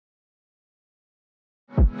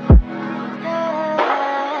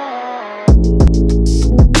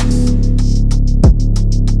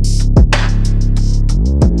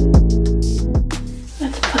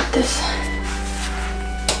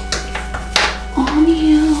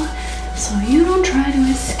you so you don't try to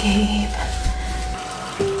escape.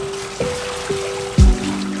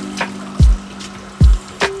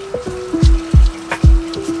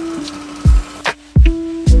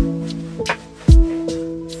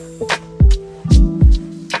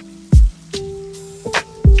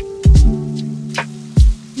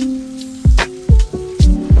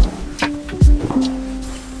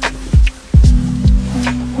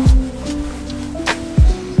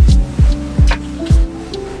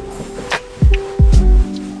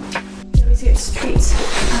 Treats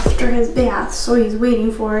after his bath, so he's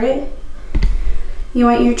waiting for it. You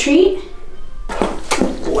want your treat?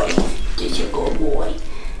 Good boy. Just a good boy.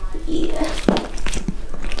 Yeah.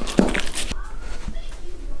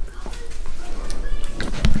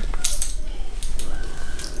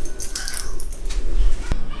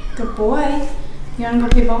 Good boy. You wanna go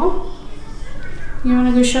play ball? You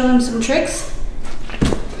wanna go show them some tricks?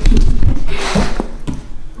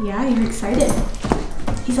 Yeah, you're excited.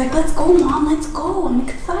 He's like, let's go, Mom, let's go. I'm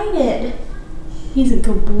excited. He's a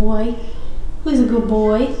good boy. Who's a good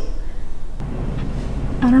boy?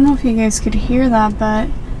 I don't know if you guys could hear that, but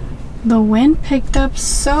the wind picked up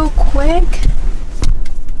so quick.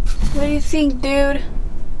 What do you think, dude?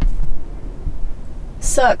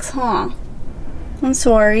 Sucks, huh? I'm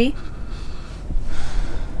sorry.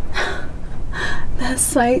 That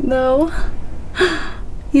sight, though.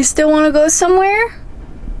 You still want to go somewhere?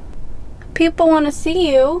 People want to see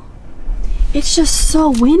you. It's just so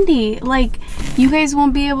windy. Like, you guys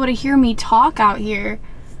won't be able to hear me talk out here.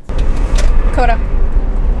 Koda,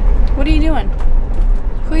 what are you doing?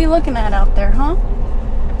 Who are you looking at out there, huh?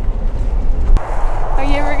 Are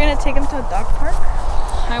you ever gonna take him to a dog park?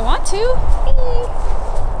 I want to.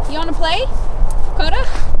 You want to play? Koda,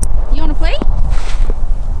 you want to play?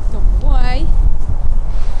 Good boy.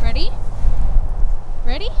 Ready?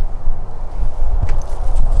 Ready?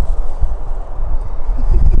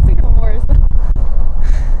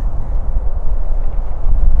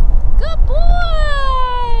 Good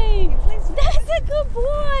boy! That's a good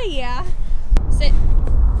boy! Yeah. Sit.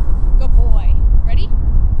 Good boy. Ready?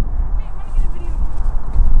 Wait, I want to get a video.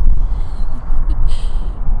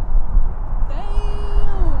 Damn.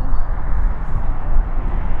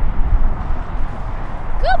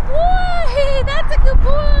 Good boy! That's a good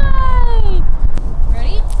boy!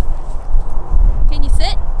 Ready? Can you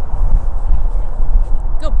sit?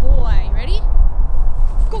 Good boy. Ready?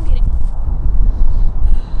 Go get it.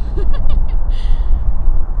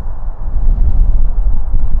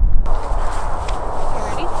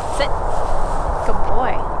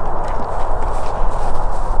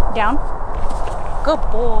 Down. Good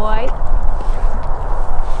boy.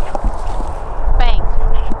 Bang.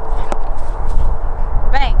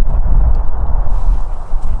 Bang.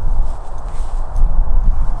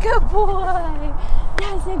 Good boy.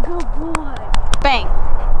 That's a good boy. Bang.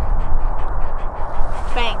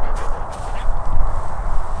 Bang.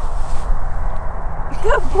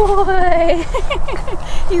 Good boy.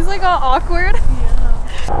 He's like all awkward. Yeah.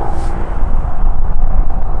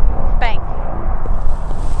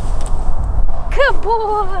 Good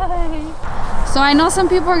boy! So I know some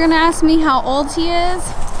people are gonna ask me how old he is.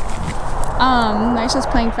 I was just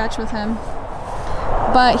playing fetch with him.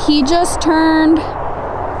 But he just turned,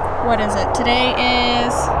 what is it? Today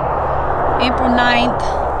is April 9th.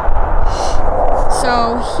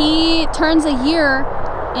 So he turns a year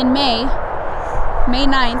in May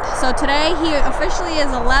 9th. So today he officially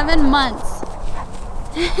is 11 months.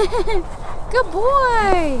 Good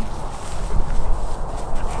boy!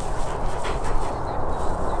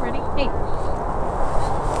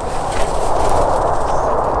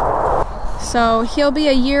 So he'll be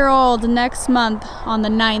a year old next month on the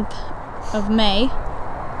 9th of May.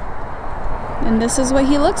 And this is what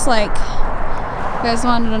he looks like. You guys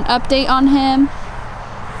wanted an update on him?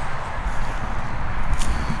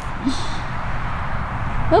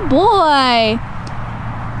 Good boy!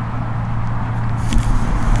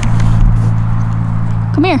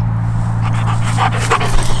 Come here.